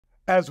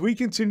As we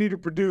continue to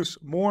produce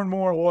more and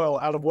more oil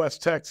out of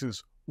West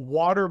Texas,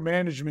 water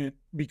management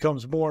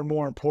becomes more and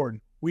more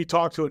important. We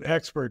talk to an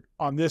expert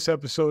on this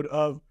episode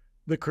of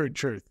The Crude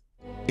Truth.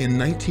 In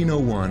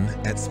 1901,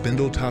 at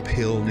Spindletop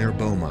Hill near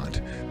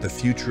Beaumont, the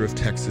future of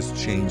Texas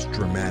changed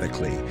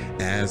dramatically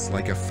as,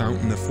 like a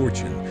fountain of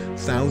fortune,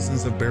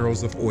 thousands of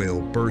barrels of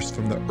oil burst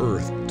from the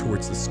earth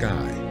towards the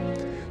sky.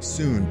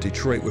 Soon,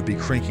 Detroit would be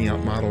cranking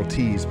out Model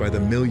Ts by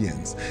the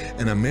millions,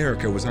 and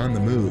America was on the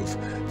move,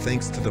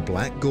 thanks to the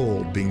black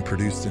gold being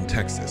produced in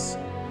Texas.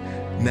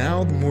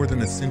 Now, more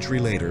than a century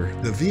later,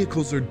 the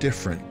vehicles are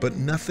different, but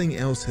nothing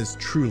else has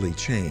truly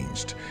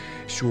changed.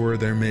 Sure,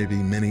 there may be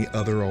many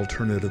other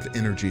alternative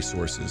energy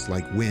sources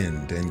like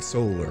wind and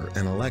solar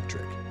and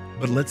electric.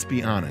 But let's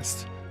be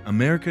honest,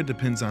 America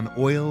depends on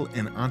oil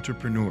and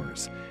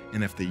entrepreneurs,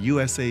 and if the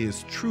USA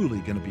is truly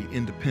going to be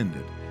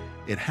independent,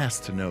 it has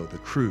to know the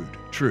crude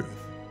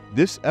truth.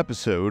 This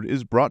episode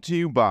is brought to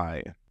you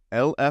by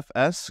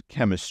LFS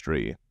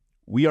Chemistry.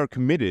 We are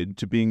committed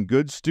to being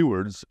good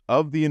stewards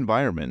of the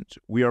environment.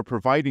 We are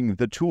providing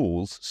the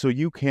tools so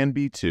you can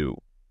be too.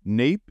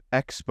 NAPE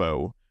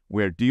Expo,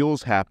 where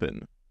deals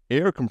happen.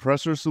 Air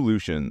Compressor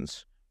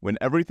Solutions. When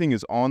everything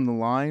is on the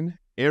line,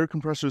 Air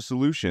Compressor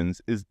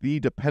Solutions is the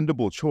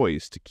dependable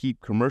choice to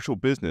keep commercial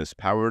business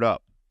powered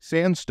up.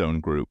 Sandstone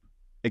Group.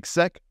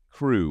 Exec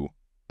Crew.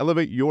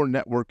 Elevate your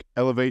network,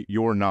 elevate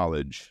your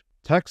knowledge.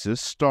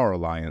 Texas Star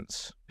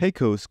Alliance.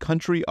 Pecos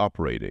Country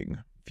Operating.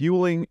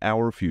 Fueling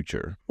our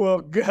future.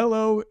 Well,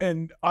 hello,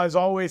 and as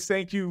always,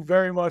 thank you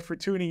very much for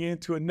tuning in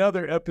to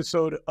another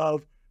episode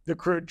of The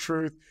Crude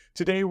Truth.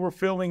 Today, we're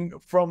filming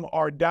from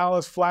our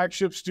Dallas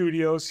flagship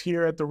studios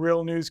here at the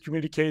Real News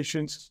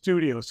Communications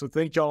studio. So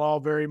thank y'all all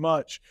very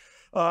much.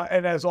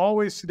 And as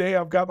always, today,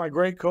 I've got my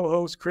great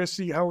co-host,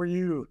 Kristy. How are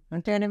you?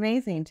 I'm doing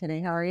amazing today.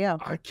 How are you?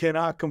 I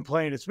cannot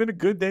complain. It's been a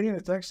good day, and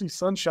it's actually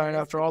sunshine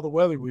after all the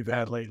weather we've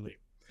had lately.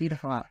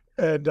 Beautiful.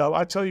 And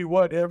I tell you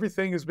what,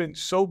 everything has been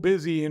so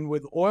busy, and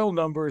with oil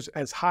numbers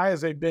as high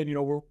as they've been,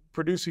 we're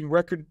producing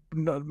record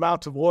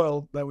amounts of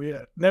oil that we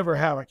never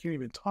have. I can't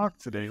even talk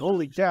today.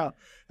 Holy cow.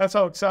 That's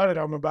how excited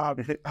I'm about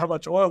how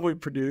much oil we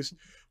produce.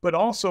 But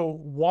also,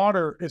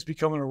 water is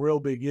becoming a real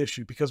big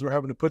issue because we're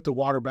having to put the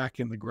water back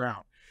in the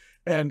ground.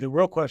 And the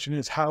real question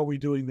is, how are we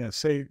doing that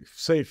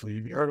safely?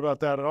 Have you heard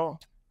about that at all?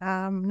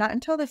 Not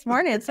until this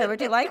morning. So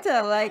would you like to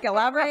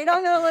elaborate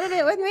on that a little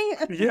bit with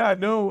me? Yeah,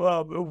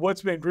 no,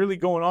 what's been really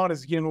going on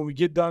is, again, when we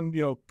get done,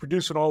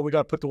 producing oil, we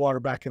got to put the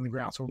water back in the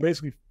ground. So we're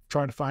basically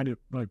trying to find it,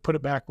 put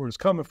it back where it's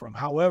coming from.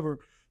 However,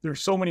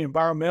 there's so many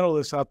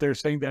environmentalists out there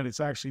saying that it's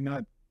actually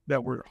not,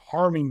 that we're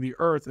harming the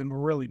earth, and we're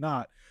really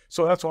not.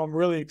 So that's why I'm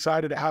really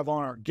excited to have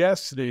on our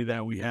guests today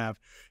that we have.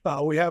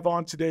 We have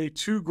on today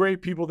two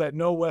great people that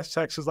know West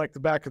Texas like the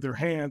back of their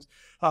hands.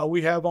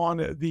 We have on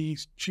the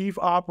Chief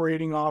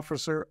Operating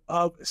Officer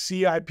of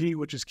CIP,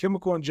 which is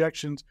Chemical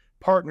Injections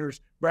Partners,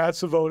 Brad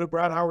Svoboda.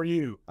 Brad, how are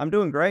you? I'm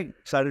doing great.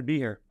 Excited to be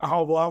here.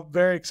 Oh, well, I'm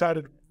very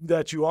excited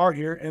that you are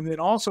here. And then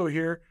also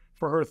here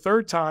for her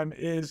third time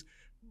is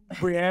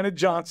Breanna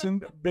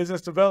Johnson,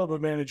 Business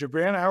Development Manager.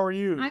 Breanna, how are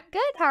you? I'm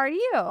good. How are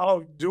you?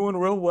 Oh, doing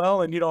real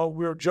well. And, we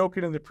were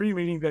joking in the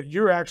pre-meeting that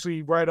you're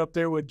actually right up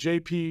there with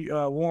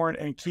JP Warren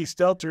and Keith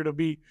Stelter to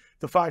be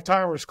the Five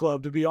Timers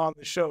Club, to be on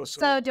the show.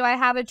 So do I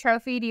have a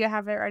trophy? Do you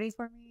have it ready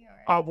for me?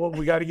 Well,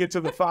 we got to get to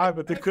the five,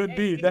 but there could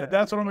be.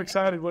 That's what I'm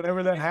excited.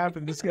 Whenever that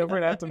happens, we're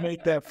going to have to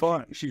make that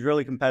fun. She's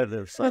really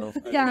competitive, so.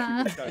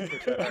 Yeah.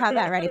 Have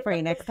that ready for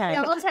you next time.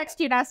 Yeah, we'll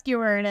text you and ask you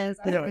where it is.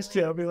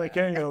 Yeah, I'll be like,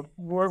 hey,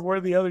 where are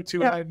the other two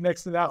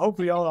next to that?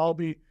 Hopefully, I'll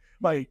be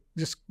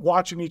just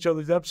watching each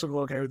other's episode.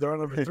 Okay, they're on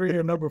number 3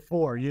 or number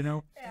 4,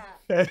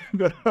 Yeah.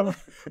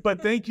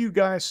 But thank you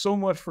guys so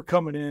much for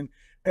coming in.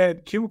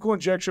 And Chemical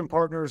Injection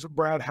Partners,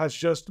 Brad, has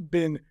just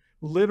been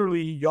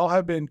literally, y'all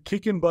have been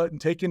kicking butt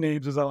and taking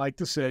names, as I like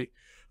to say,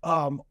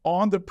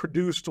 on the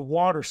produced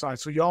water side.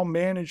 So y'all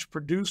manage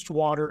produced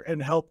water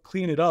and help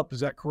clean it up.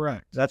 Is that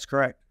correct? That's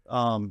correct.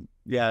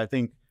 Yeah, I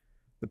think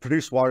the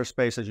produced water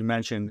space, as you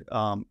mentioned,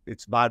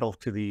 it's vital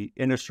to the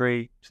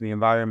industry, to the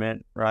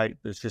environment, right?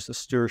 There's just a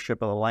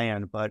stewardship of the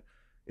land, but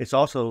it's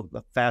also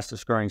the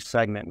fastest growing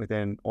segment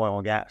within oil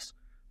and gas.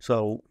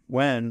 So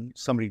when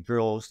somebody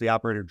drills, the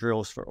operator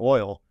drills for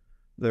oil,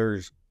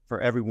 for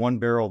every 1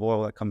 barrel of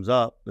oil that comes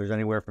up, there's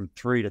anywhere from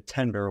 3 to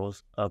 10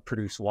 barrels of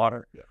produced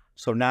water. Yeah.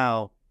 So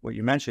now what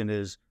you mentioned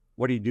is,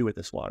 what do you do with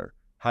this water?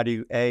 How do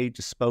you, A,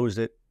 dispose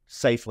it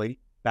safely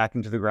back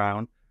into the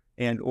ground,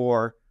 and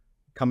or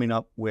coming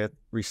up with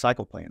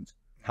recycle plans?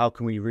 How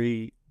can we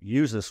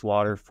reuse this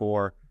water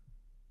for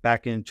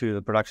back into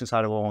the production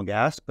side of oil and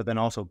gas, but then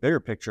also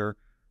bigger picture,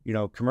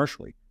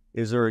 commercially?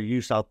 Is there a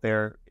use out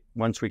there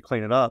once we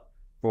clean it up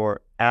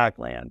for ag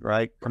land,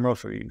 right?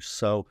 Commercial use.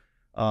 So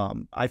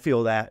I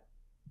feel that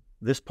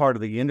this part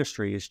of the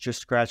industry is just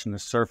scratching the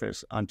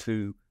surface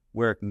onto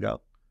where it can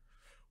go.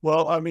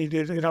 Well, I mean,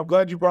 and I'm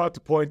glad you brought up the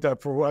point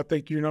that for, I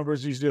think your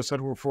numbers you just said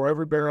were for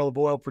every barrel of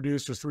oil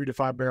produced, there's 3 to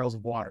 5 barrels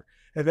of water.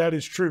 And that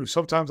is true.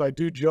 Sometimes I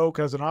do joke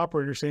as an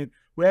operator saying,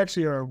 we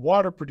actually are a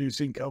water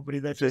producing company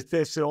that just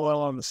fits the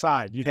oil on the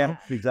side. You know,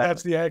 exactly.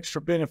 That's the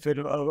extra benefit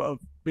of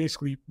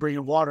basically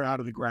bringing water out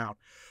of the ground.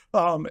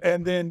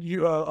 And then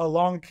you,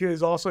 along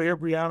is also here,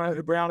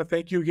 Breanna. Breanna,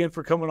 thank you again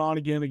for coming on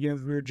again.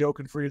 Again, we were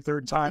joking for your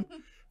third time.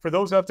 For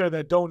those out there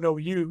that don't know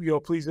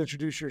you, please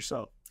introduce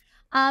yourself.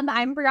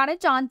 I'm Breanna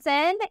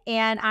Johnson,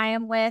 and I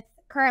am with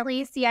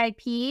currently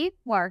CIP,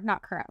 or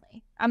not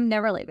currently. I'm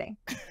never leaving.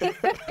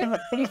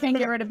 You can't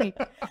get rid of me.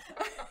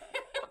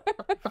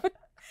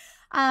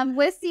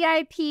 With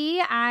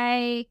CIP,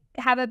 I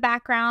have a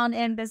background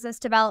in business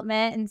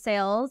development and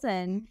sales,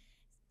 and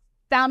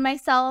found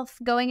myself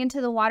going into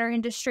the water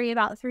industry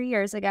about 3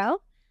 years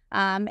ago.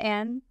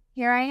 And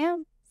here I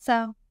am.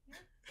 So.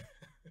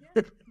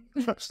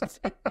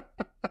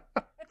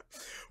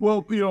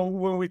 Well,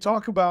 when we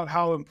talk about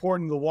how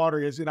important the water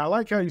is, and I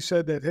like how you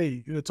said that,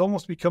 hey, it's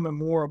almost becoming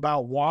more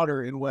about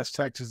water in West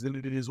Texas than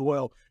it is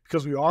oil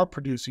because we are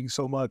producing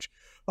so much.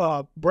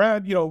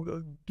 Brad,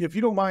 if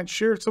you don't mind,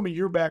 share some of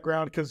your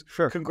background because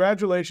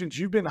congratulations,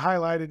 you've been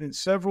highlighted in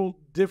several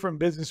different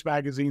business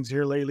magazines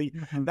here lately,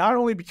 not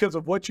only because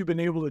of what you've been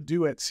able to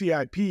do at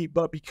CIP,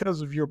 but because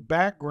of your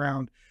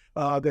background,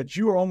 that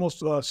you are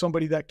almost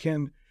somebody that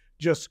can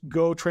just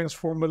go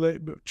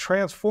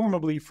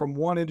transformably from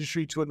one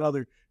industry to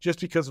another just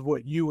because of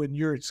what you and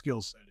your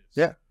skill set is.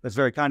 Yeah, that's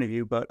very kind of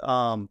you. But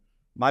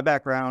my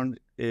background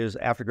is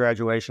after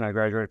graduation, I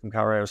graduated from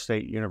Colorado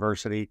State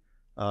University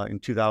in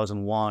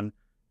 2001,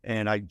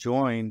 and I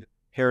joined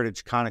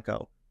Heritage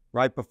Conoco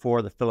right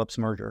before the Phillips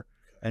merger.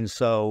 And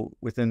so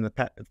within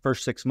the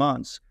first 6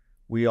 months,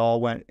 we all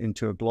went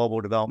into a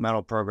global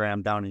developmental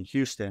program down in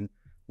Houston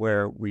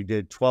where we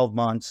did 12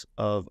 months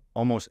of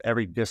almost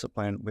every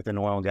discipline within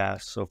oil and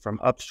gas. So from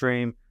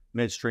upstream,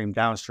 midstream,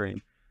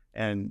 downstream.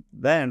 And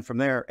then from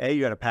there,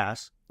 you had to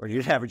pass or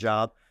you'd have a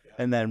job.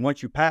 And then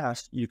once you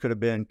passed, you could have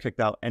been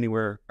kicked out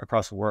anywhere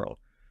across the world.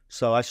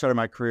 So I started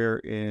my career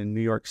in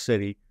New York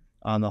City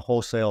on the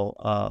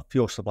wholesale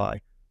fuel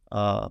supply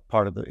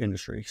part of the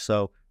industry.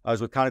 So I was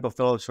with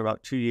ConocoPhillips for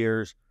about 2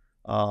 years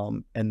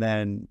and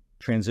then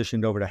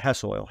transitioned over to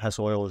Hess Oil. Hess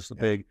Oil is the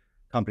big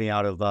company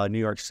out of New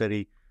York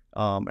City.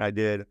 I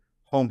did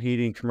home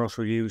heating,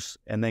 commercial use,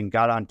 and then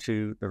got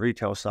onto the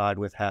retail side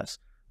with Hess.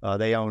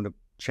 They owned a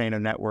chain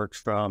of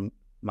networks from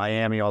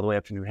Miami all the way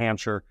up to New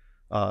Hampshire,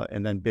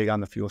 and then big on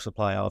the fuel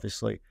supply,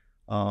 obviously.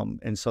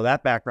 And so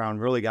that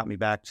background really got me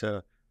back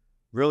to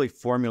really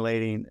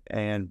formulating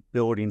and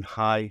building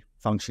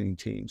high-functioning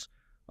teams.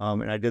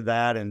 And I did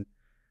that, and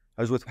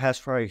I was with Hess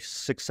for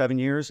 6-7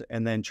 years,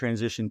 and then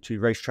transitioned to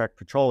Racetrack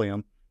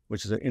Petroleum,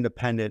 which is an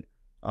independent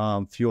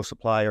fuel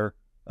supplier,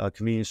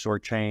 convenience store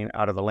chain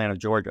out of Atlanta,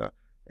 Georgia,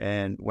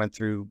 and went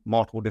through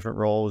multiple different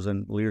roles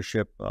and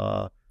leadership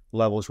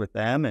levels with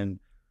them. And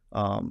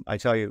I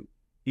tell you,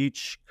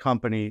 each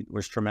company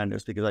was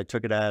tremendous because I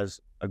took it as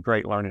a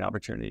great learning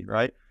opportunity,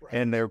 right?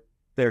 And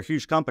they're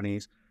huge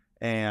companies.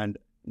 And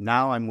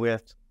now I'm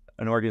with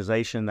an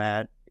organization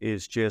that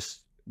is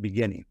just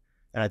beginning.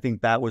 And I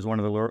think that was one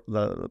of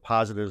the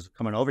positives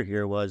coming over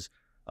here was,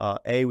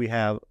 we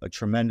have a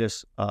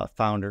tremendous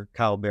founder,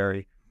 Kyle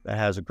Berry, that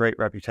has a great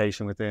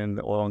reputation within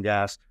the oil and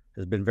gas,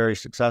 has been very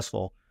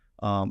successful.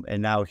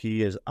 And now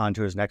he is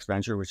onto his next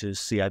venture, which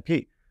is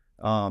CIP.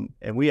 And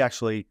we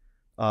actually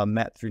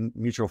met through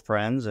mutual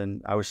friends,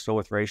 and I was still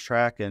with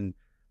Racetrack. And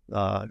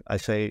I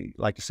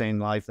like to say in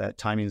life that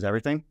timing is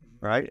everything,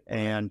 right?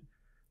 And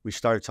we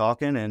started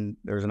talking, and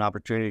there was an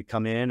opportunity to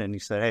come in, and he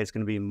said, hey, it's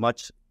going to be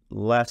much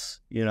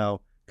less,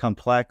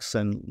 complex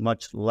and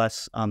much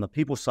less on the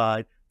people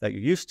side that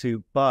you're used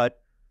to,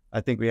 but I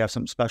think we have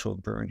something special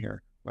brewing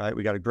here. Right,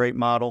 we got a great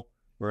model.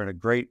 We're in a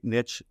great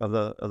niche of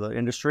the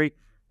industry,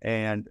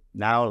 and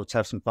now let's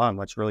have some fun.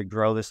 Let's really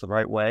grow this the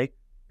right way,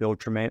 build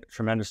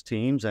tremendous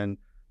teams, and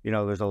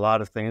there's a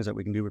lot of things that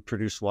we can do with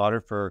produced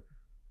water for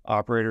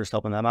operators,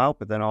 helping them out.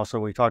 But then also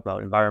we talk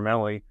about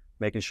environmentally,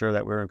 making sure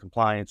that we're in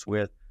compliance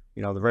with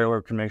the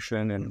Railroad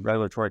Commission and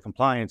regulatory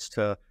compliance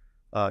to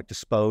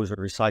dispose or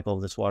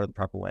recycle this water the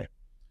proper way.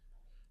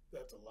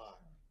 That's a lot.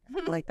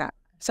 I like that.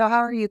 So how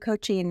are you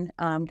coaching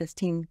this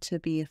team to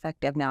be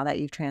effective now that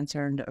you've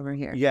transferred over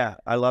here? Yeah,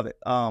 I love it.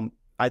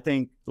 I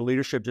think the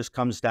leadership just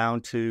comes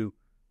down to,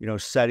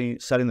 setting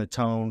the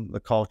tone,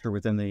 the culture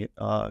within the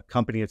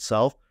company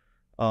itself.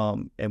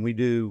 And we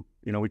do,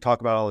 we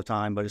talk about it all the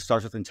time, but it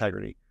starts with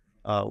integrity.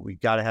 We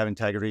got to have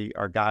integrity.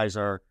 Our guys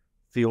are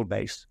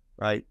field-based,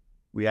 right?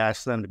 We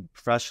ask them to be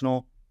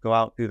professional, go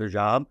out, do their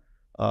job.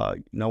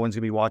 No one's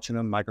going to be watching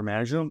them,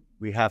 micromanaging them.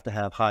 We have to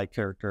have high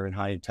character and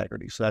high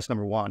integrity. So that's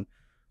number one.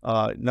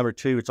 Number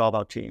two, it's all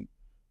about team.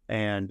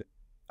 And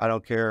I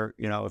don't care,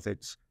 if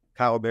it's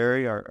Kyle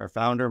Berry, our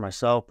founder,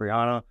 myself,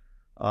 Breanna,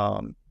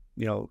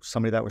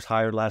 somebody that was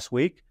hired last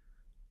week,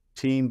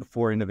 team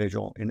before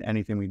individual in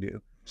anything we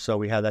do. So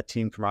we have that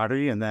team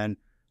camaraderie, and then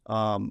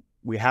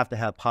we have to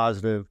have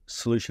positive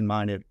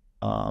solution-minded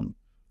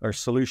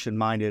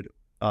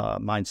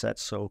mindsets.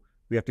 So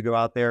we have to go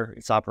out there.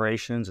 It's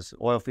operations. It's an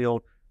oil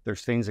field.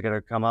 There's things that are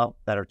going to come up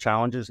that are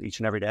challenges each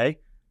and every day.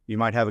 You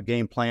might have a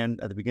game plan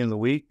at the beginning of the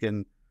week,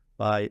 and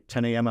by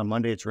 10 a.m. on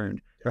Monday, it's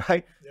ruined,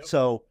 right? Yep.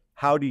 So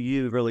how do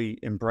you really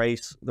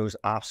embrace those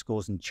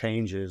obstacles and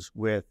changes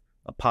with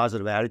a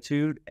positive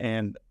attitude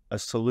and a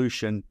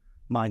solution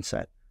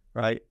mindset,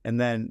 right? And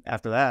then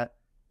after that,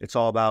 it's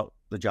all about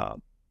the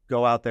job.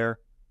 Go out there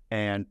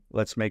and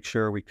let's make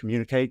sure we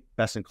communicate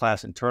best in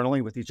class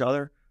internally with each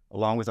other,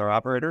 along with our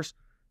operators,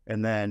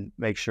 and then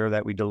make sure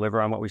that we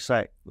deliver on what we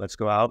say. Let's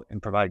go out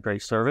and provide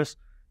great service,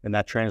 and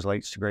that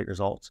translates to great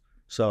results.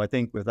 So I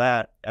think with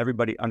that,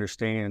 everybody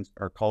understands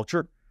our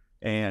culture,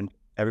 and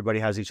everybody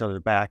has each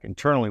other's back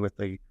internally with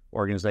the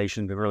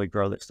organization to really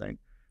grow this thing.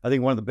 I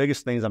think one of the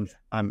biggest things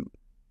I'm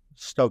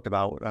stoked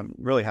about, what I'm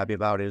really happy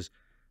about, is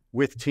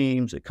with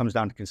teams, it comes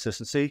down to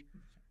consistency.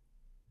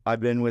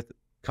 I've been with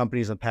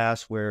companies in the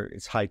past where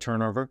it's high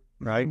turnover,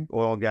 right? Mm-hmm.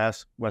 Oil and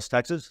gas, West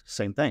Texas,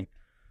 same thing.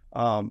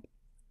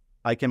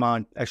 I came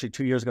on actually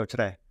 2 years ago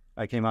today.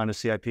 I came on to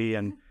CIP,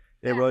 and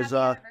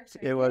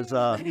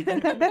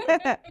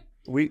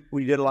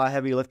we did a lot of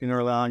heavy lifting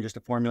early on just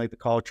to formulate the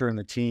culture and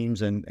the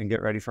teams and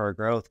get ready for our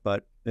growth.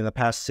 But in the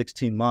past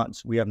 16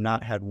 months, we have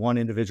not had one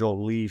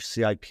individual leave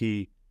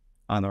CIP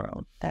on their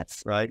own.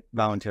 That's right,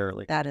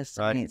 voluntarily. That is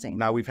right? Amazing.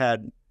 Now we've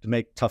had to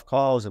make tough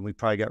calls, and we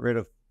probably got rid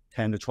of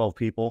 10 to 12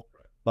 people.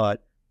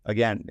 But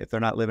again, if they're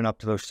not living up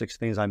to those 6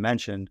 things I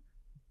mentioned,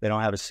 they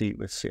don't have a seat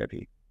with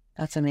CIP.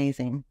 That's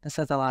amazing. That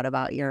says a lot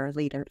about your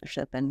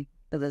leadership and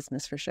the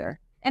business for sure.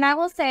 And I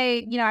will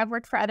say, I've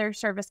worked for other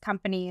service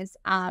companies,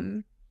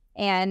 and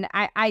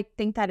I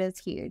think that is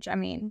huge. I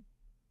mean,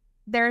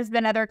 there's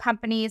been other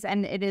companies,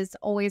 and it is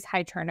always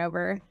high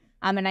turnover.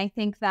 And I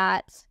think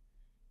that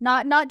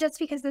not just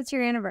because it's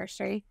your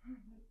anniversary,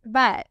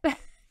 but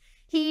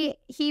he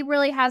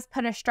really has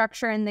put a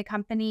structure in the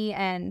company,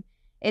 and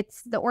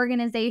it's the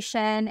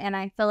organization. And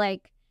I feel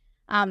like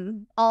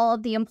all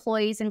of the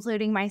employees,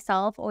 including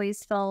myself,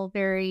 always feel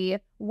very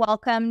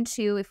welcome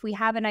to, if we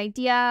have an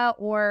idea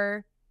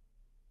or,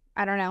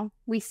 I don't know,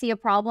 we see a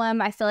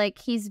problem, I feel like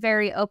he's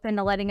very open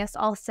to letting us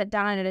all sit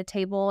down at a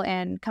table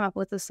and come up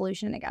with a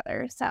solution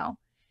together. So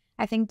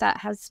I think that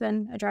has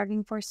been a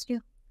driving force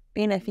too.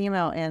 Being a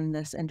female in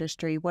this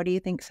industry, what do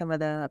you think some of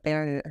the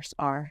barriers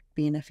are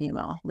being a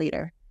female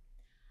leader?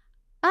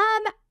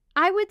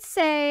 I would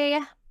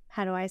say,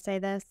 how do I say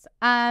this?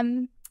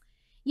 I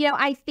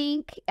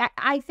think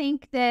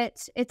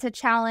that it's a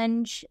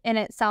challenge in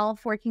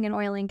itself working in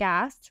oil and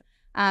gas.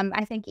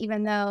 I think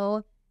even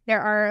though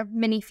there are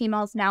many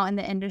females now in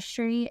the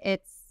industry,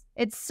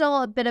 it's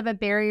still a bit of a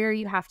barrier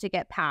you have to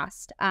get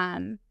past.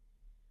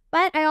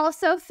 But I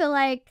also feel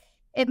like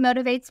it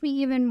motivates me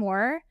even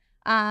more.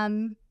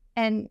 And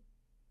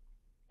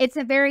it's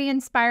a very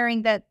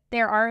inspiring that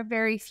there are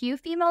very few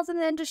females in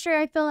the industry,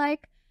 I feel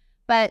like.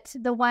 But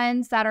the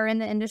ones that are in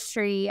the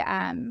industry,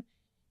 I've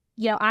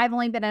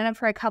only been in it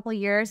for a couple of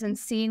years, and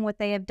seeing what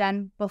they have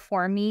done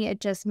before me, it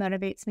just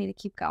motivates me to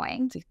keep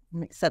going. To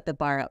set the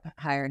bar up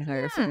higher and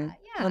higher for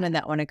women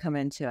that want to come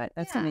into it.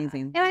 That's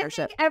amazing. And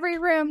leadership. I think every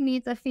room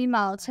needs a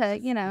female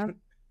to,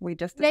 we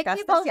just make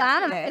discussed people this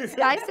laugh. yesterday.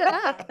 Spice it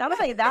up. Not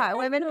only that,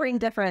 women bring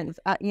different,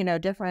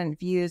 different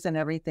views and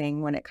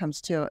everything when it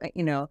comes to,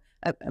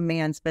 a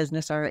man's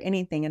business or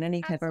anything in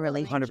any type of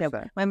relationship.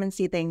 100%. Women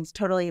see things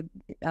totally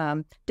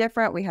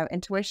different. We have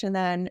intuition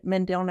that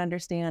men don't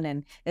understand,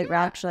 and it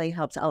actually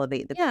helps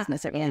elevate the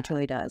business. It really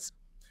truly does.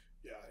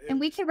 Yeah, and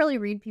we can really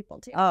read people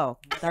too. Oh,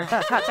 half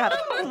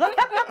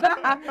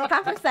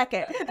a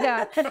second.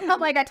 Yeah, I'm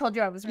like, I told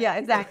you I was. Yeah,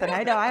 exactly.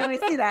 I know. I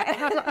always see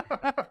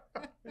that.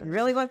 You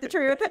really want the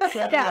truth?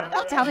 Yeah,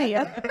 I'll tell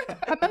you.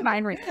 I'm a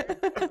mind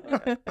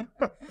reader.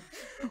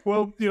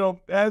 Well,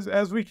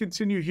 as we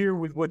continue here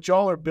with what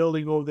y'all are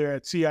building over there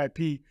at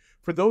CIP,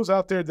 for those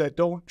out there that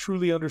don't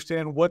truly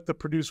understand what the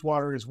produced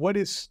water is, what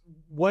is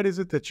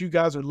it that you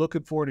guys are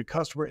looking for in a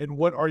customer, and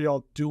what are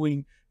y'all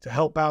doing to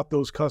help out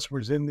those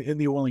customers in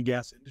the oil and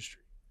gas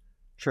industry?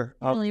 Sure.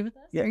 I'll leave with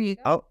this. Yeah,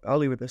 I'll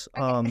leave with this.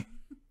 Okay.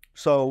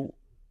 So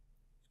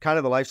kind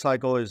of the life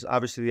cycle is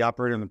obviously the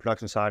operator on the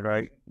production side,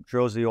 right?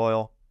 Drills the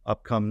oil,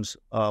 up comes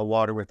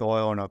water with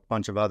oil and a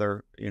bunch of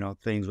other,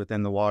 things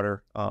within the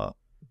water,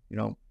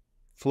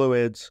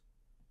 fluids,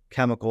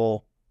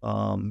 chemical,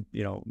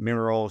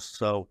 minerals.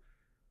 So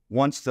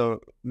once the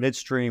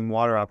midstream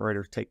water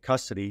operators take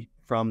custody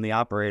from the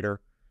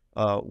operator,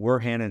 we're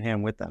hand in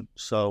hand with them.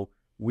 So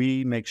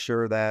we make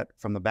sure that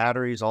from the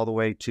batteries all the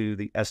way to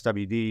the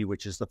SWD,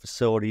 which is the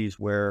facilities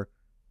where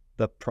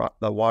the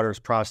water is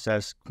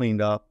processed,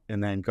 cleaned up,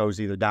 and then goes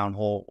either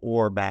downhole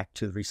or back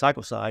to the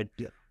recycle side.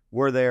 Yeah.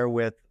 We're there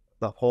with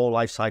the whole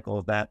life cycle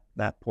of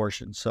that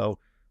portion. So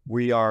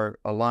we are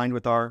aligned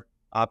with our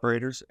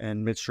operators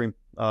and midstream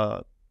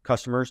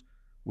customers.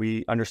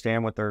 We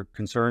understand what their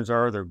concerns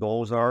are, their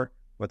goals are,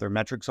 what their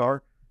metrics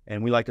are,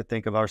 and we like to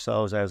think of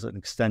ourselves as an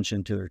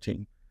extension to their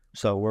team.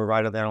 So we're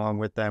right there along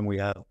with them. We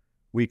have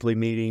weekly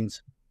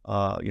meetings,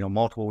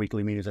 multiple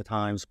weekly meetings at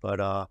times,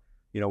 but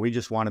we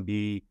just want to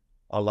be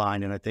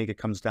aligned. And I think it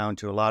comes down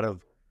to a lot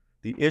of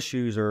the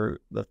issues or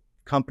the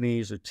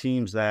companies or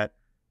teams that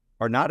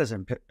are not as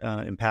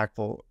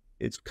impactful,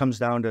 it comes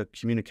down to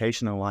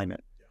communication and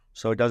alignment.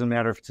 So it doesn't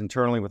matter if it's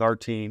internally with our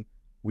team,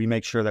 we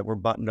make sure that we're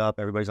buttoned up,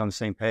 everybody's on the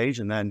same page,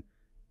 and then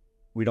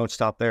we don't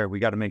stop there. We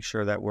got to make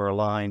sure that we're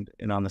aligned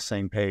and on the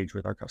same page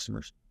with our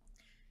customers.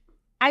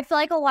 I feel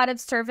like a lot of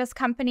service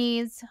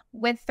companies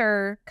with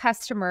their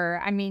customer,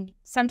 I mean,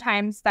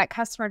 sometimes that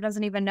customer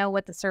doesn't even know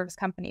what the service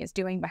company is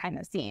doing behind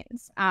the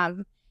scenes.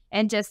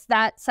 And just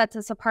that sets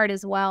us apart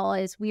as well,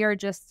 is we are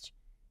just,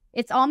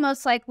 it's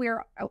almost like we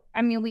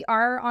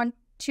are on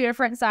two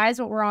different sides,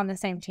 but we're on the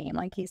same team.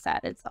 Like he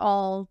said, it's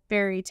all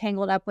very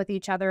tangled up with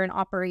each other in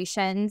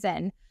operations.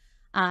 And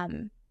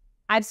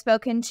I've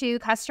spoken to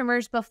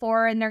customers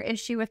before, and their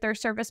issue with their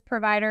service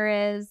provider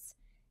is,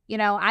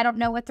 I don't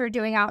know what they're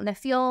doing out in the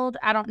field.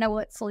 I don't know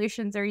what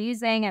solutions they're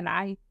using. And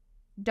I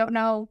don't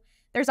know,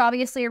 there's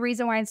obviously a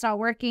reason why it's not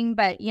working,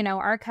 but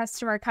our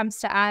customer comes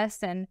to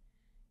us and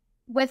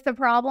with the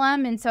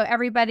problem. And so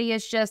everybody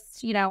is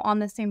just, on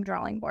the same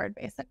drawing board,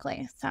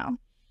 basically. So.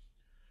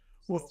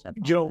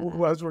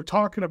 Well, as we're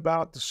talking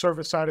about the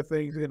service side of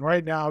things, and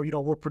right now,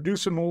 we're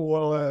producing more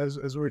oil as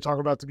we were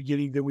talking about at the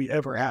beginning than we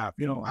ever have.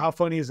 How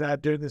funny is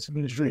that during this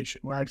administration?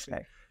 We're actually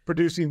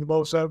producing the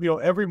most.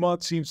 Every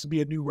month seems to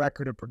be a new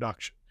record of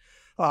production.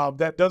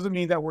 That doesn't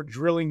mean that we're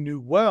drilling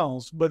new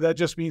wells, but that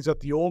just means that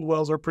the old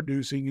wells are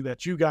producing,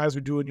 that you guys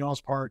are doing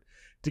y'all's part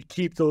to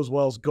keep those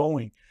wells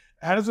going.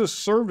 As a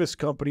service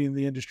company in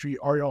the industry,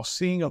 are y'all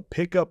seeing a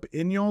pickup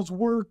in y'all's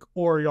work,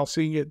 or are y'all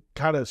seeing it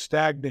kind of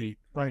stagnate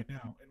right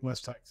now in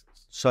West Texas?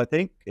 So I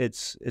think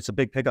it's a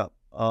big pickup.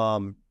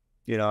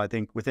 I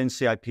think within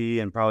CIP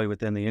and probably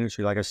within the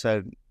industry, like I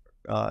said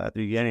at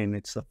the beginning,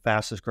 it's the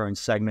fastest growing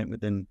segment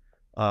within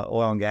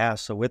oil and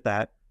gas. So with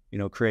that,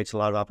 creates a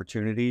lot of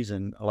opportunities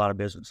and a lot of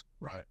business.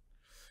 Right.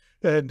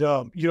 And,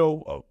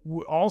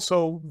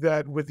 also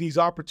that with these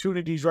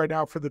opportunities right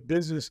now for the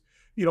business,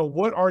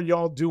 what are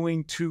y'all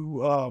doing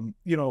to, on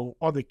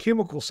the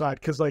chemical side?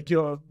 Because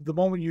the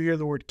moment you hear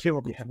the word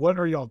chemical, what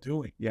are y'all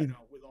doing, with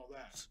all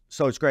that?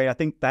 So it's great. I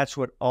think that's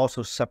what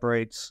also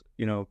separates,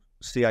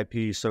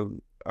 CIP.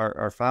 So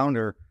our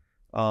founder,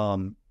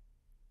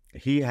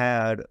 he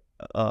had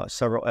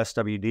several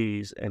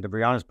SWDs, and to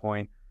Breanna's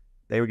point,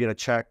 they would get a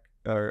check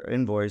or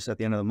invoice at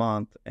the end of the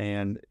month,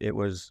 and it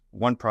was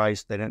one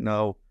price. They didn't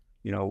know,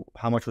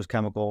 how much was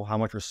chemical, how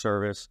much was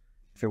service.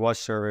 If it was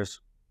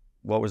service,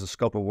 what was the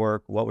scope of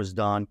work, what was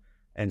done.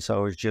 And so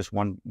it was just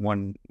one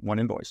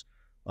invoice.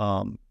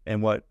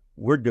 And what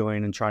we're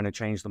doing and trying to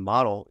change the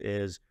model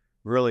is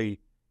really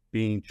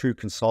being true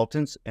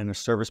consultants and a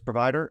service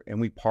provider.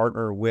 And we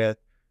partner with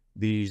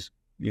these,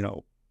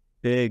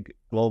 big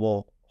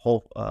global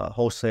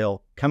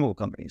wholesale chemical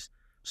companies.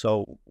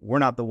 So we're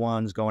not the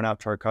ones going out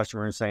to our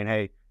customer and saying,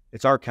 hey,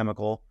 it's our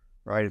chemical,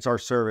 right? It's our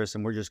service,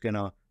 and we're just going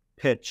to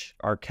pitch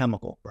our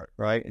chemical,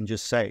 right? And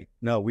just say,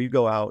 no, we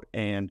go out,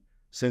 and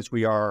since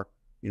we are,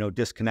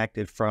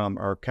 disconnected from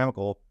our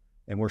chemical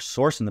and we're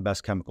sourcing the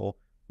best chemical,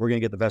 we're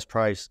going to get the best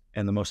price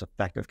and the most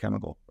effective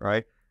chemical,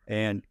 right?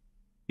 And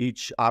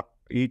each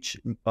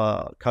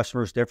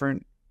customer is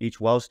different, each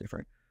well is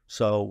different.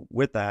 So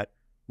with that,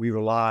 we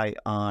rely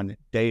on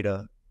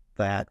data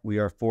that we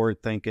are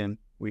forward thinking.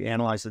 We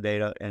analyze the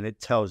data, and it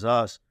tells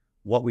us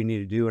what we need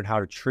to do and how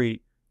to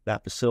treat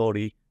that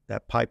facility,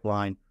 that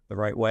pipeline the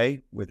right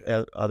way with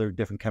other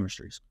different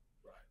chemistries.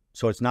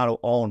 So it's not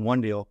all in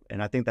one deal.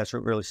 And I think that's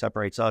what really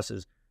separates us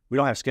is we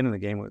don't have skin in the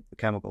game with the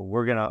chemical.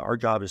 Our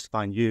job is to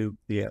find you,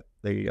 the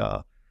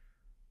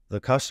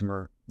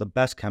customer, the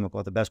best chemical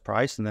at the best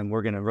price. And then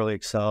we're going to really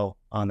excel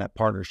on that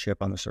partnership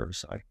on the service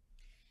side.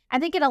 I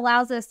think it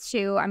allows us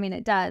to,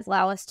 it does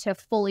allow us to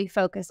fully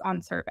focus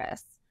on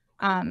service.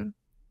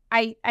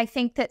 I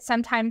think that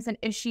sometimes an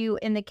issue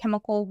in the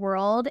chemical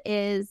world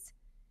is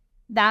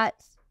that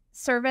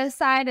service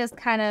side is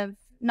kind of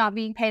not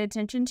being paid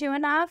attention to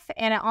enough.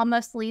 And it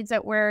almost leads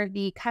it where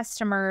the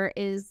customer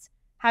is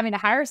having to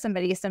hire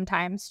somebody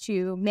sometimes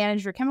to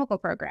manage your chemical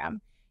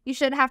program. You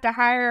should have to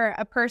hire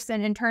a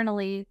person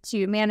internally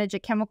to manage a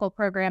chemical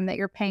program that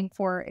you're paying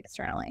for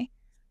externally.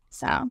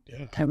 So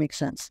that makes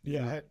sense.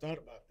 Yeah, I hadn't thought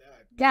about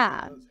that.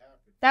 Yeah.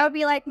 That would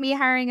be like me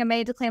hiring a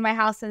maid to clean my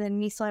house and then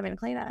me still having to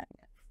clean it.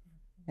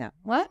 Yeah.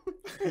 What?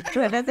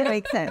 That doesn't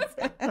make sense.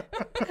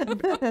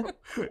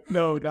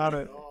 No, not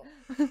at all.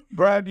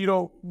 Brad,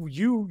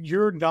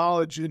 your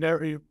knowledge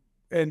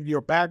and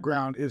your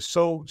background is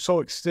so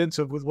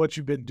extensive with what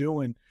you've been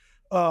doing.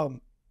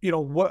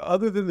 What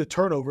other than the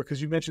turnover,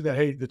 because you mentioned that,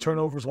 hey, the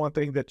turnover is one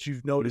thing that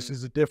you've noticed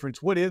is a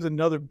difference. What is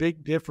another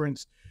big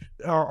difference,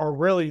 or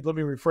really, let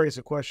me rephrase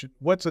the question.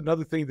 What's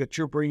another thing that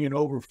you're bringing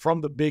over from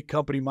the big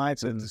company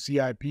mindset to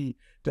CIP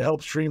to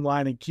help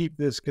streamline and keep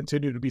this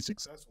continue to be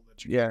successful?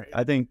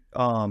 I think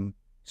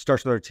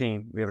starts with our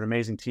team. We have an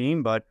amazing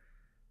team, but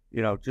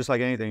just like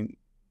anything,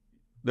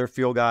 they're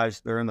field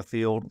guys. They're in the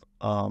field,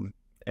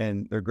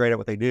 and they're great at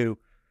what they do.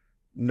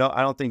 No,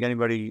 I don't think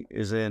anybody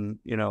is in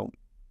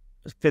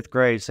fifth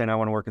grade saying I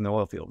want to work in the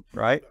oil field,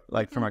 right?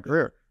 Like for my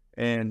career,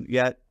 and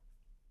yet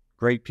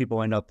great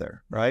people end up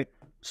there, right?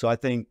 So I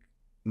think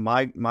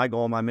my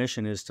goal, my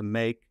mission is to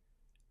make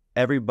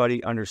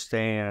everybody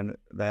understand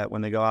that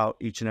when they go out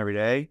each and every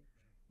day,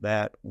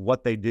 that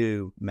what they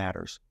do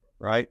matters,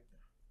 right?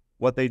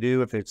 What they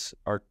do, if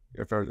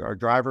our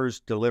drivers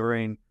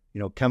delivering,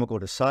 chemical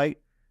to site,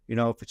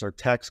 if it's our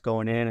techs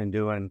going in and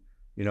doing,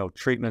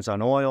 treatments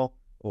on oil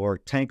or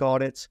tank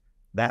audits,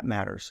 that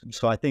matters.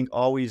 So I think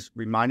always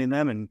reminding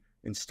them and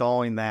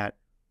installing that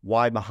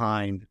why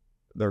behind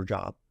their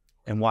job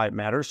and why it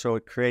matters. So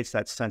it creates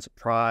that sense of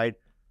pride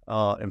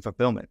and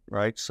fulfillment,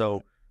 right?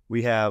 So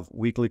we have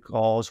weekly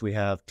calls, we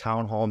have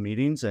town hall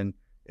meetings, and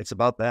it's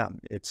about them.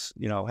 It's,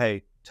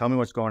 hey, tell me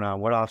what's going on.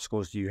 What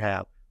obstacles do you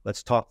have?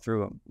 Let's talk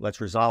through them.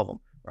 Let's resolve them,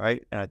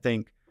 right? And I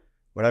think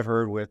what I've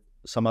heard with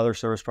some other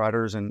service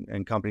providers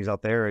and companies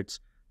out there, it's,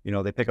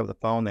 they pick up the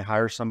phone, they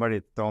hire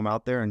somebody, throw them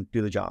out there and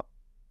do the job,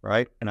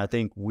 right? And I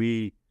think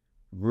we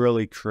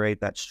really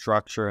create that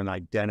structure and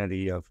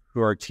identity of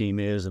who our team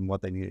is and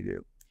what they need to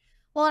do.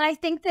 Well, and I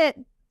think that,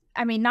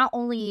 not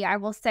only, I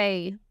will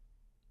say,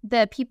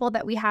 the people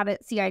that we have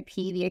at CIP,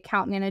 the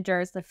account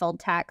managers, the field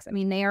techs,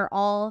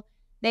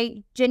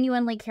 they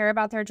genuinely care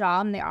about their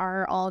job, and they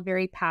are all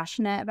very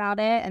passionate about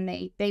it, and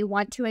they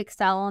want to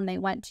excel, and they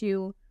want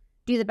to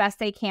do the best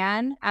they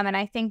can. And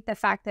I think the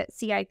fact that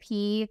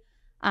CIP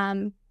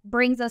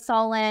brings us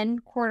all in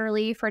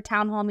quarterly for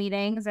town hall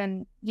meetings,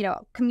 and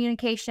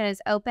communication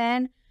is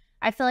open,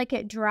 I feel like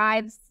it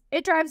drives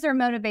their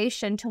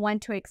motivation to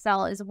want to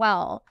excel as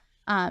well,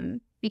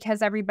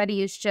 because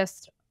everybody is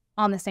just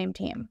on the same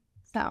team.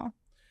 So,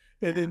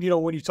 and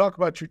then, when you talk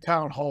about your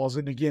town halls,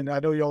 and again, I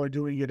know y'all are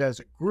doing it as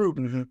a group,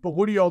 but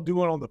what are y'all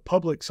doing on the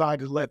public side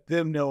to let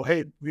them know,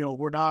 hey,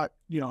 we're not,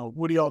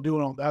 what are y'all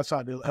doing on that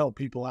side to help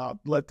people out?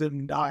 Let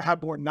them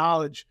have more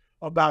knowledge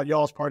about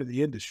y'all's part of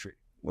the industry.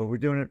 Well, we're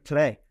doing it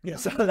today. Yeah.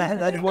 So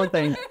that's one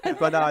thing.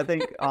 But I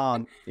think,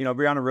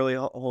 Breanna really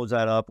holds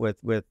that up with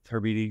her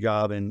BD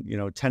job and,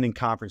 attending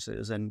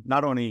conferences and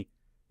not only,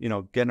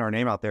 getting our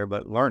name out there,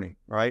 but learning,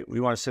 right? We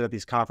want to sit at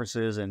these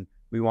conferences and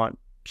we want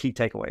key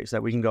takeaways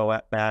that we can go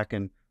back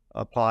and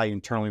apply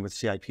internally with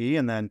CIP,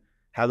 and then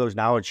have those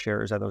knowledge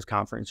shares at those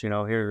conferences.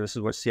 Here, this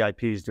is what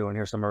CIP is doing.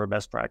 Here's some of our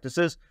best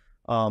practices.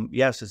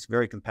 Yes, it's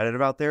very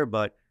competitive out there,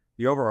 but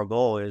the overall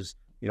goal is,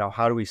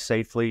 how do we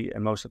safely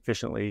and most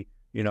efficiently,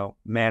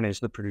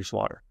 manage the produced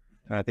water?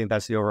 And I think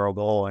that's the overall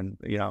goal. And,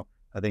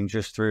 I think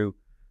just through,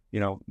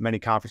 many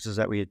conferences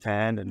that we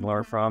attend and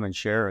learn from and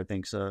share, I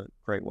think is a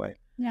great way.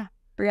 Yeah.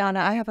 Breanna,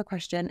 I have a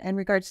question in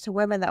regards to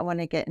women that want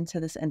to get into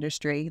this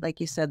industry. Like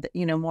you said, that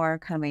more are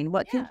coming.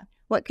 What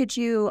could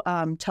you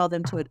tell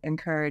them to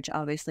encourage,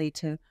 obviously,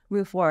 to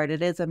move forward?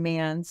 It is a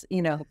man's,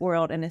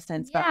 world in a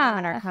sense, but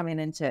women are coming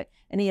into it.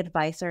 Any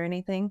advice or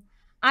anything?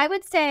 I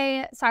will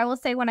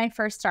say when I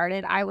first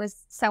started, I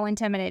was so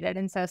intimidated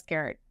and so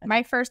scared.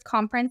 My first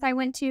conference I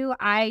went to,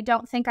 I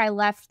don't think I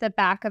left the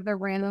back of the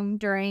room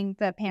during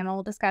the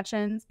panel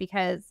discussions,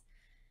 because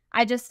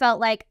I just felt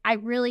like I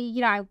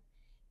really,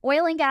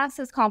 oil and gas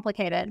is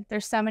complicated.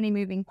 There's so many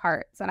moving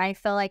parts. And I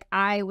feel like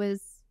I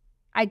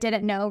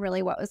didn't know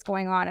really what was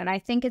going on. And I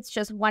think it's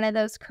just one of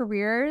those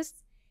careers.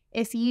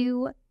 If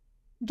you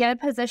get a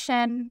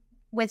position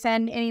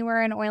within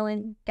anywhere in oil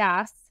and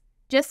gas,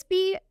 just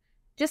be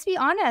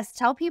honest.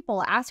 Tell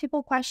people, ask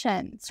people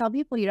questions. Tell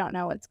people you don't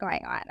know what's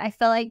going on. I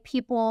feel like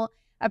people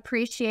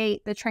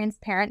appreciate the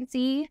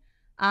transparency,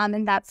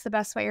 and that's the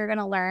best way you're going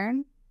to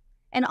learn.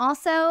 And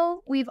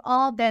also, we've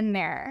all been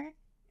there.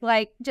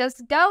 Like,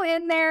 just go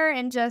in there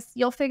and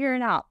you'll figure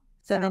it out.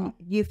 So then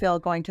you feel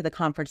going to the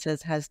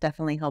conferences has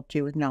definitely helped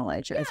you with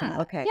knowledge.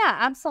 Yeah. Okay. Yeah,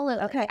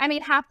 absolutely. Okay.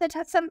 Half the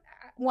time,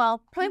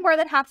 probably more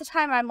than half the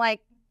time, I'm like,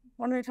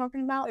 what are we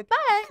talking about? But,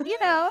 I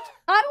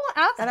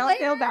don't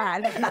feel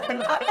bad.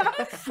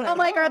 I'm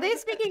like, are they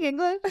speaking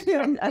English?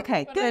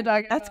 Okay, good.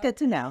 That's good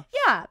to know.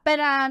 Yeah, but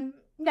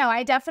no,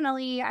 I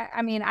definitely,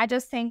 I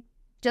just think,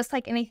 just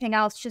like anything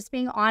else, just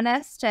being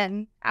honest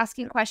and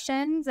asking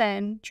questions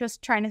and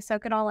just trying to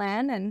soak it all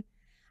in. And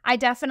I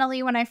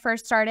definitely, when I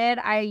first started,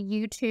 I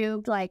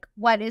YouTubed like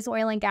what is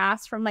oil and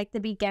gas from like the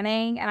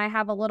beginning, and I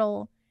have a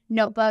little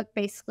notebook,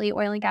 basically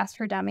oil and gas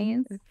for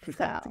dummies.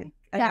 So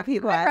yeah,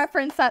 people I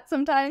reference that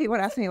sometimes. People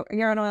ask me,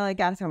 "You're on oil and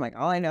gas?" I'm like,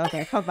 all I know is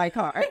I pump my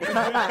car.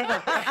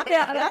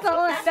 Yeah, that's all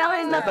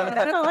I know.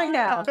 That's all I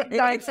know.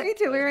 Like, say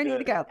to, we're ready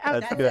to go.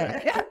 That's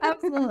good. Yeah,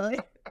 absolutely.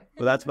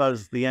 Well, that's about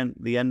the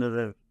end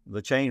of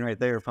the chain right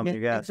there, pumping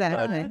your gas.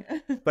 Exactly.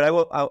 But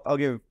I'll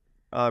give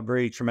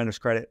Bree tremendous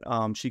credit.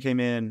 She came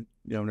in,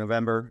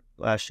 November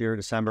last year,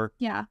 December,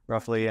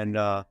 roughly, and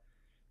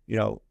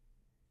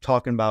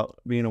talking about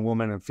being a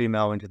woman and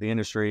female into the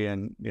industry,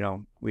 and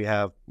we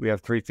have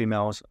 3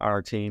 females on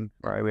our team,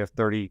 right? We have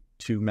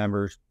 32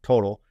 members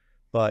total,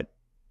 but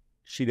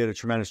she did a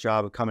tremendous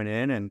job of coming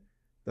in, and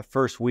the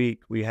first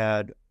week we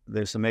had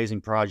this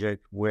amazing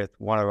project with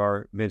one of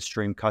our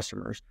midstream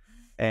customers,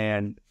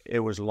 and it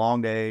was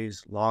long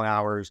days, long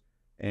hours,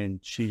 and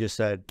she just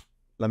said,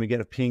 "Let me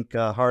get a pink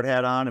hard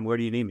hat on, and where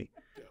do you need me?"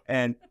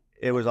 And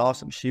it was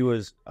awesome. She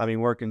was,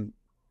 working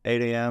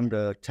 8 a.m.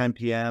 to 10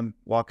 p.m.,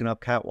 walking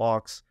up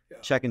catwalks,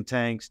 checking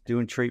tanks,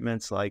 doing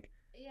treatments. Like,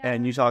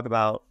 And you talk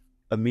about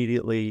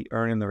immediately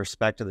earning the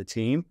respect of the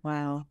team.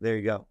 Wow. There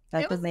you go.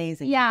 That's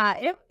amazing. Yeah,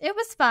 it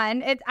was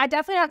fun. I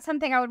definitely not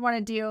something I would want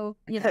to do,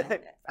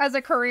 as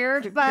a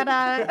career, but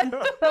I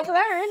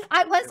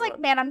was like,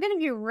 man, I'm going to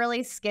be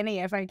really skinny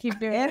if I keep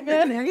doing it.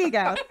 There you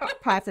go.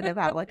 Positive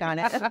outlook on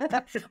it.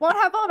 Won't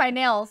have all my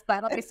nails,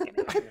 but I'll be skinny.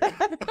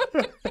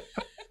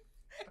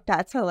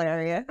 That's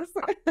hilarious.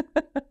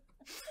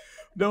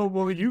 No,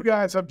 well, you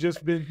guys have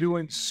just been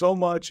doing so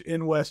much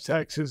in West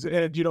Texas,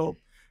 and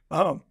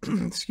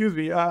excuse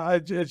me,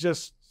 it's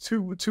just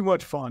too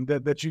much fun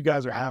that you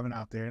guys are having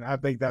out there, and I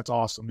think that's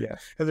awesome. Yeah,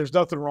 and there's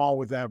nothing wrong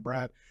with that,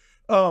 Brad.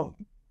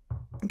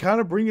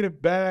 Kind of bringing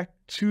it back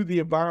to the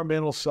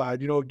environmental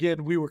side.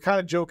 Again, we were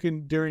kind of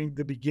joking during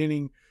the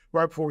beginning,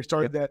 right before we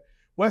started, that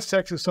West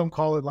Texas, some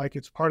call it like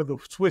it's part of the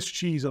Swiss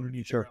cheese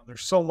underneath. Sure.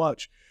 There's so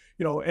much,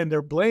 and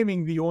they're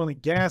blaming the oil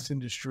and gas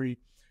industry.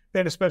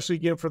 And especially,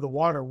 again, for the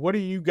water. What are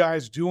you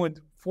guys doing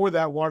for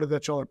that water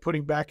that y'all are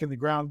putting back in the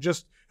ground?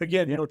 Just,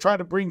 again, trying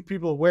to bring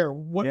people aware.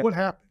 What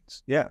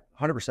happens? Yeah,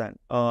 100%.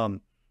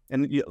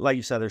 And like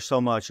you said, there's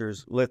so much.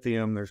 There's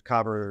lithium, there's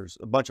copper, there's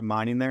a bunch of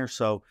mining there.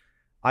 So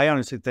I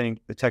honestly think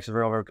the Texas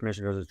Railroad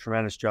Commission does a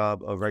tremendous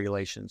job of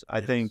regulations.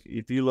 I think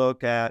if you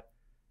look at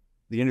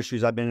the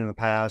industries I've been in the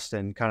past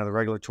and kind of the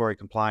regulatory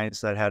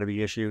compliance that had to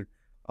be issued,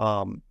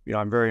 I'm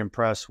very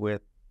impressed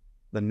with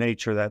the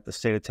nature that the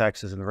state of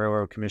Texas and the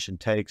Railroad Commission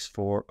takes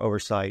for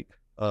oversight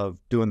of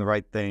doing the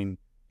right thing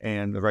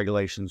and the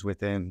regulations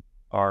within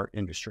our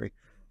industry.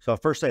 So I'll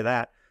first say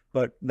that,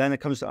 but then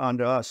it comes on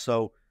to us.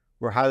 So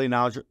we're highly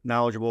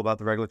knowledgeable about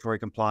the regulatory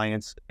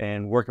compliance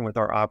and working with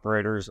our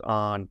operators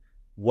on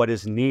what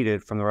is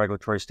needed from the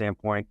regulatory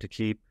standpoint to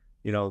keep,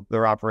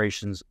 their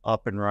operations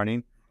up and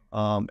running.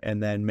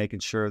 And then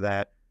making sure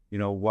that,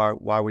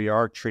 while we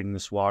are treating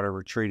this water,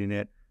 we're treating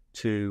it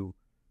to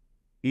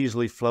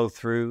easily flow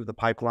through the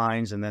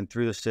pipelines and then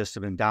through the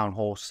system and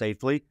downhole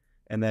safely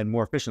and then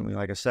more efficiently,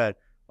 like I said.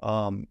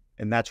 And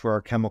that's where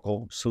our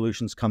chemical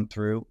solutions come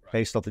through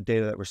based off the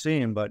data that we're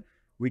seeing, but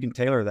we can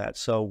tailor that.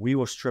 So we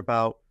will strip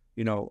out,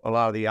 a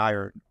lot of the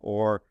iron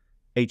or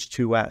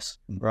H2S,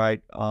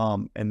 right?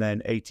 And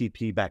then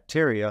ATP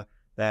bacteria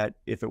that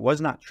if it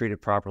was not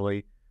treated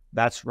properly,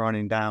 that's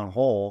running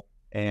downhole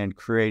and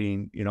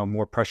creating,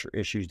 more pressure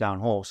issues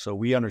downhole. So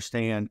we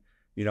understand,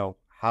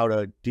 how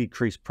to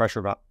decrease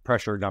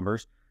pressure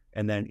numbers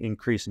and then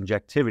increase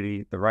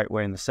injectivity the right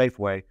way and the safe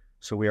way.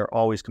 So we are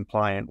always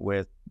compliant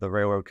with the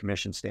Railroad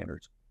Commission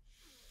standards.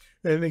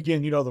 And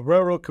again, the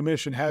Railroad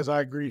Commission has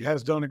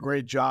done a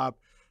great job.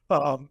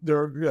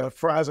 They're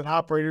as an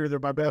operator, they're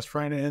my best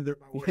friend and they're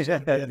my worst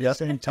enemy at the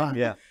same time.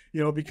 Yeah.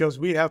 Because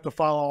we have to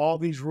follow all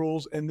these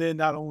rules. And then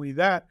not only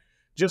that,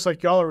 just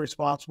like y'all are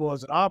responsible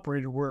as an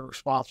operator, we're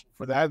responsible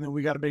for that. And then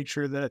we got to make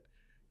sure that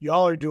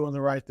y'all are doing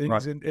the right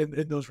things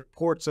in those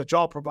reports that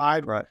y'all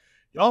provide. Right.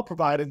 Y'all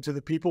provide them to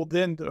the people,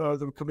 then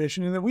the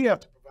commission, and then we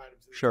have to provide them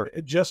to them. Sure.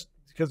 Just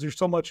because there's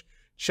so much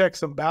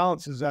checks and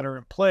balances that are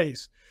in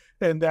place.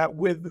 And that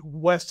with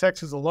West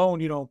Texas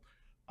alone,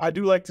 I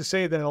do like to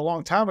say that a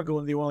long time ago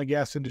in the oil and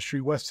gas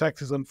industry, West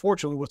Texas,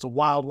 unfortunately, was a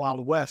wild,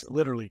 wild west,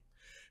 literally.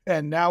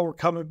 And now we're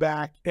coming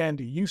back, and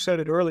you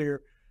said it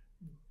earlier,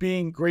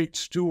 being great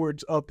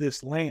stewards of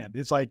this land.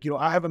 It's like,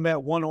 I haven't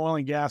met one oil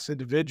and gas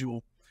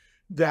individual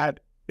that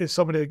is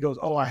somebody that goes,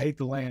 oh, I hate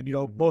the land.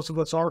 Most of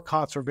us are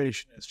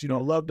conservationists,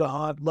 love to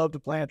hunt, love to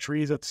plant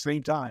trees at the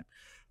same time.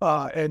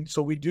 And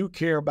so we do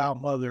care about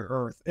Mother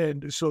Earth.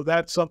 And so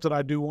that's something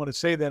I do want to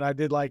say that I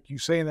did like you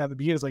saying that at the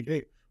beginning. It's like,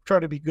 hey, try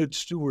to be good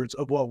stewards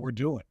of what we're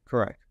doing.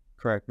 Correct.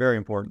 Very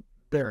important.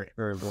 Very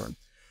important.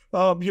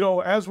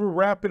 As we're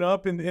wrapping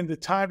up in the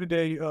time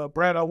today,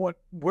 Brad,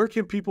 where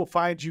can people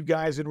find you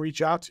guys and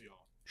reach out to you?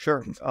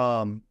 Sure.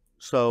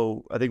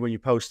 So I think when you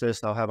post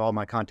this, I'll have all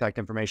my contact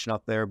information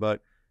up there,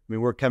 but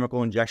we're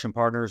Chemical Injection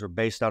Partners. We're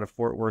based out of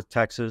Fort Worth,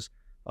 Texas.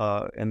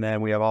 And then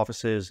we have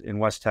offices in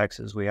West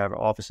Texas. We have an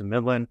office in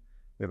Midland.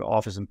 We have an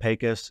office in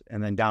Pecos.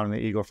 And then down in the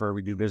Eagle Ford,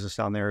 we do business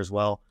down there as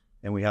well.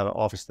 And we have an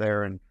office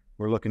there. And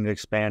we're looking to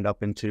expand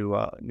up into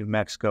New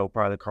Mexico,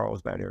 probably the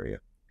Carlsbad area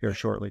here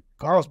shortly.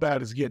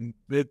 Carlsbad is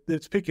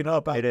it's picking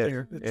up out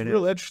there. It's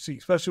real interesting,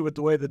 especially with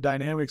the way the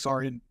dynamics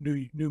are in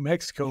New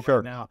Mexico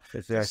right now.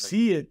 Exactly. To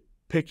see it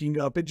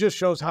picking up, it just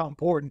shows how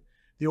important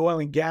the oil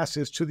and gas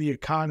is to the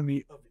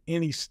economy of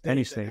any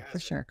state. For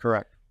sure.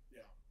 Correct.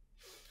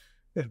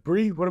 Yeah. And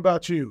Bree, what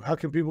about you? How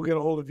can people get a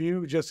hold of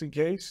you just in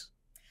case?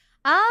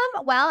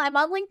 Well, I'm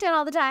on LinkedIn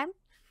all the time.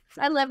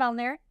 I live on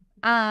there.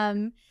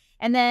 And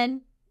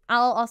then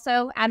I'll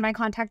also add my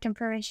contact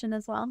information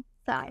as well.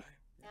 So,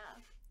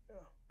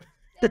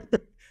 yeah.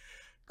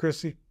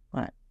 Kristy,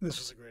 what? This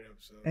was a great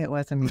episode. It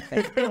was amazing.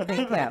 Thank you.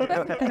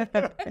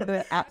 It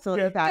was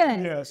absolutely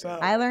fabulous. Yes,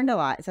 I learned a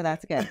lot, so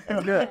that's good.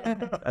 Good.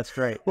 That's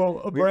great.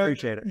 Well, we Brad,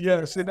 appreciate it.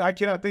 Yes, and I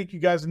cannot thank you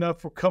guys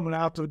enough for coming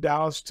out to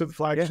Dallas to the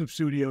flagship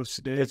studios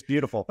today. It's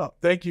beautiful.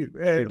 Thank you.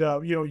 And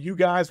you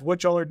guys,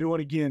 what y'all are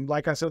doing again,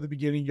 like I said at the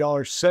beginning, y'all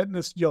are setting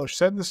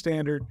the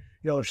standard,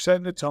 y'all are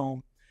setting the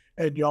tone,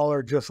 and y'all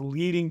are just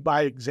leading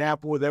by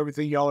example with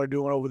everything y'all are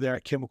doing over there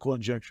at Chemical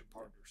Injection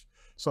Partners.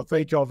 So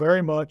thank y'all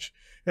very much.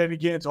 And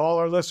again, to all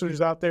our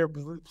listeners out there,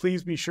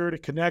 please be sure to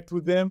connect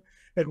with them.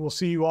 And we'll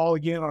see you all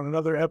again on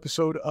another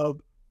episode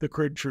of The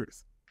Crude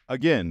Truth.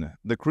 Again,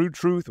 The Crude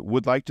Truth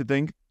would like to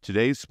thank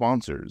today's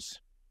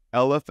sponsors: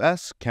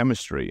 LFS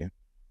Chemistry,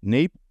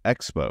 NAPE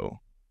Expo,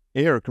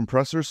 Air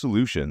Compressor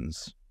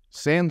Solutions,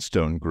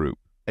 Sandstone Group,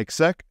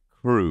 Exec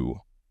Crew,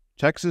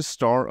 Texas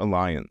Star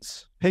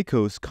Alliance,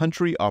 Pecos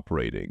Country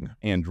Operating,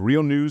 and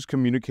Real News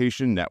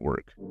Communication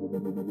Network.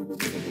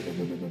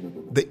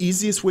 The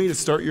easiest way to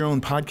start your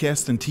own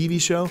podcast and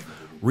TV show?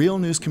 Real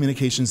News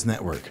Communications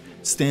Network.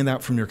 Stand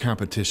out from your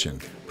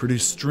competition.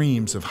 Produce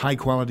streams of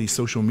high-quality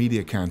social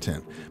media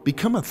content.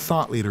 Become a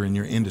thought leader in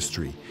your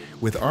industry.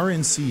 With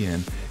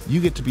RNCN, you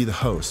get to be the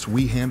host.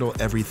 We handle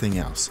everything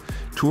else.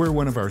 Tour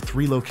one of our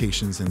 3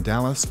 locations in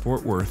Dallas,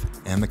 Fort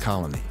Worth, and the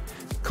Colony.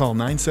 Call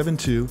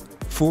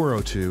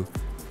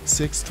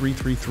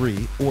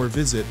 972-402-6333 or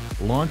visit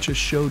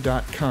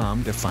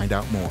launchashow.com to find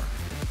out more.